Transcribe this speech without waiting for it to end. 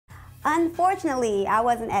Unfortunately, I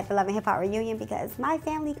wasn't at the Love and Hip Hop reunion because my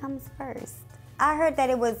family comes first. I heard that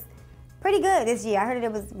it was pretty good this year. I heard that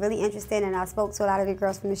it was really interesting, and I spoke to a lot of the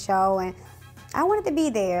girls from the show, and I wanted to be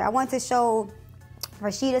there. I wanted to show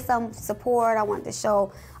Rashida some support. I wanted to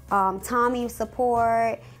show Tommy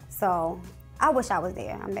support. So I wish I was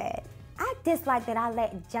there. I'm mad. I dislike that I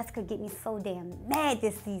let Jessica get me so damn mad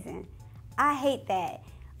this season. I hate that.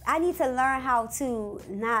 I need to learn how to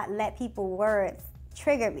not let people's words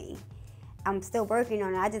trigger me. I'm still working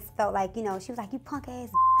on it. I just felt like, you know, she was like, you punk ass.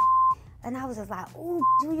 And I was just like, ooh,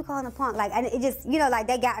 who you calling a punk? Like, and it just, you know, like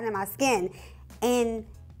that got under my skin. And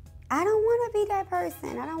I don't want to be that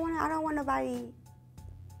person. I don't want nobody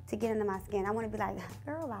to get under my skin. I want to be like,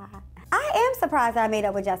 girl, I am surprised that I made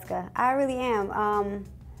up with Jessica. I really am.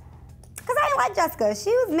 Because I didn't like Jessica. She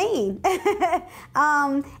was mean.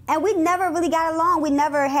 And we never really got along. We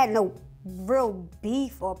never had no real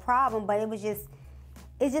beef or problem, but it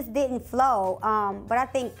just didn't flow. But I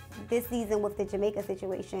think this season with the Jamaica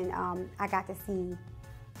situation, I got to see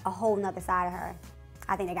a whole nother side of her.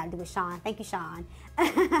 I think they got to do with Sean. Thank you, Sean.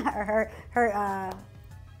 her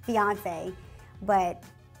fiance. But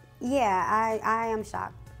yeah, I am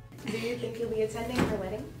shocked. Do you think you'll be attending her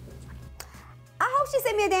wedding? I hope she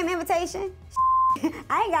sent me a damn invitation.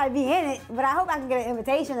 I ain't got to be in it, but I hope I can get an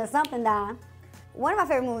invitation or something down. One of my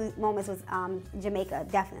favorite moments was Jamaica,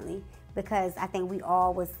 definitely, because I think we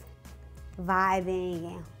all was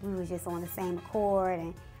vibing and we was just on the same accord.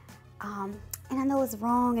 And I know it's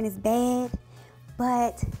wrong and it's bad,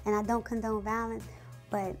 and I don't condone violence,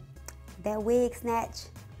 but that wig snatch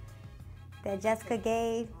that Jessica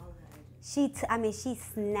gave, she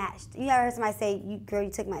snatched. You ever heard somebody say, girl,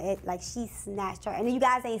 you took my head, like she snatched her. And then you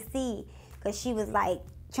guys ain't see, because she was like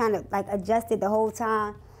trying to like adjust it the whole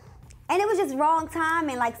time. And it was just wrong time,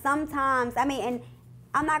 and like sometimes, and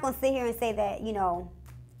I'm not gonna sit here and say that, you know,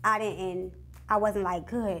 I wasn't like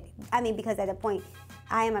good. Because at the point,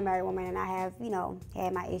 I am a married woman and I have, you know,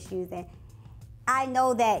 had my issues, and I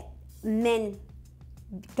know that men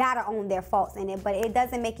gotta own their faults in it, but it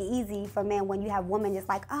doesn't make it easy for men when you have women just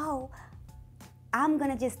like, oh, I'm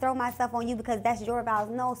gonna just throw myself on you because that's your vows.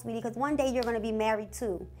 No, sweetie, because one day you're gonna be married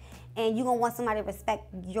too, and you're gonna want somebody to respect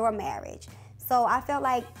your marriage. So I felt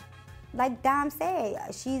like Dom said,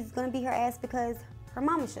 she's gonna be her ass because her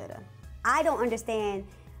mama shoulda. I don't understand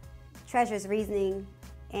Treasure's reasoning,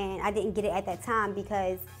 and I didn't get it at that time,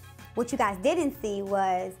 because what you guys didn't see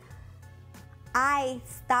was I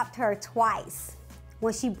stopped her twice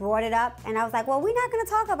when she brought it up, and I was like, well, we're not gonna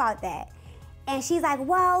talk about that. And she's like,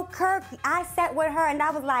 well, Kirk, I sat with her, and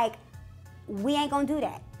I was like, we ain't gonna do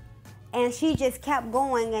that. And she just kept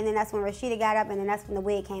going, and then that's when Rashida got up, and then that's when the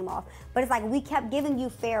wig came off. But it's like, we kept giving you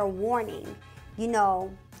fair warning, you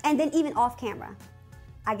know, and then even off camera,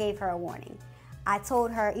 I gave her a warning. I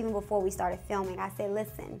told her, even before we started filming, I said,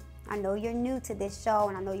 listen, I know you're new to this show,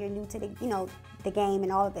 and I know you're new to the, you know, the game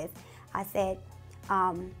and all of this. I said,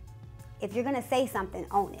 if you're gonna say something,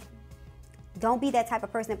 own it. Don't be that type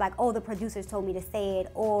of person that's like, oh, the producers told me to say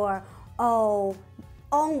it, or, oh,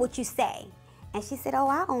 own what you say. And she said, oh,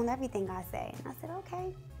 I own everything I say. And I said,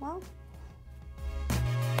 okay, well,